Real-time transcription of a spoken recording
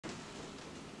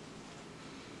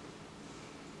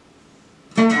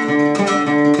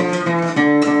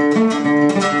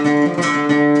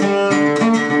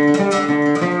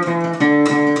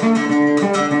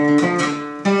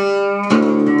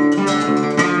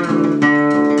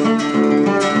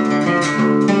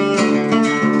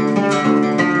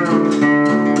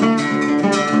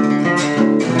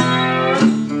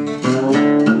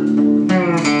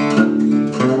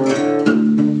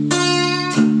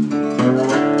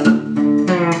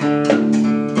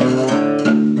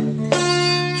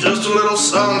Just a little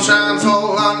sunshine's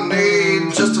all I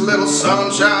need. Just a little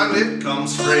sunshine, it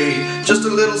comes free. Just a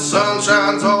little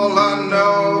sunshine's all I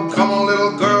know. Come on,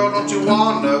 little girl, don't you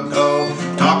wanna go?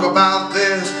 Talk about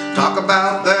this, talk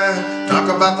about that, talk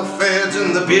about the feds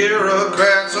and the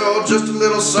bureaucrats. Oh, just a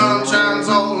little sunshine's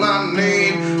all I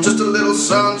need. Just a little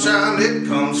sunshine, it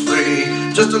comes free.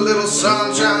 Just a little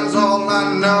sunshine's all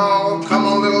I know. Come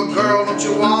on, little girl, don't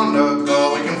you wanna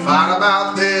go? We can fight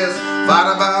about this,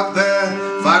 fight about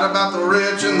that, fight about the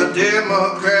rich and the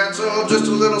Democrats. Oh, just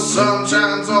a little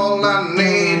sunshine's all I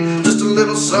need. Just a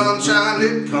little sunshine,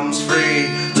 it comes free.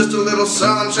 Just a little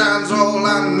sunshine's all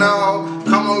I know.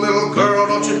 Come on, little girl,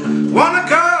 don't you wanna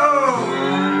go?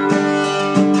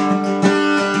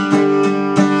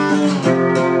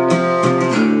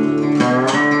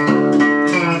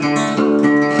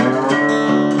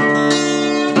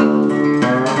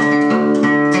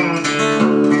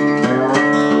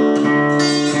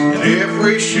 If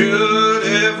we should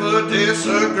ever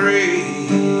disagree,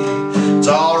 it's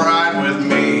alright with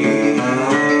me.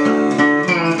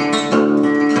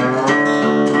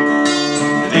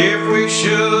 And if we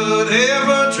should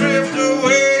ever drift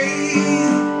away,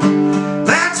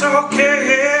 that's okay.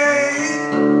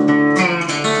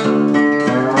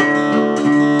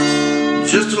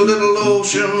 Just a little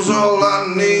ocean's all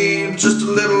I need. Just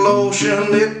a little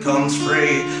ocean, it comes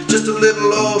free. Just a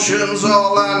little ocean's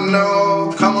all I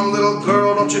know. Come on, little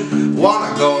girl, don't you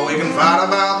wanna go? We can fight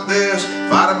about this,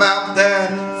 fight about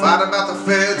that, fight about the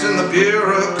feds and the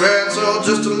bureaucrats. Oh,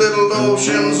 just a little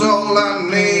ocean's all I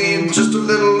need. Just a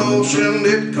little ocean,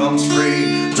 it comes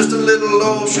free. Just a little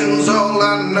ocean's all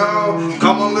I know.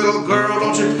 Come on, little girl,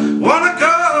 don't you wanna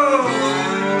go?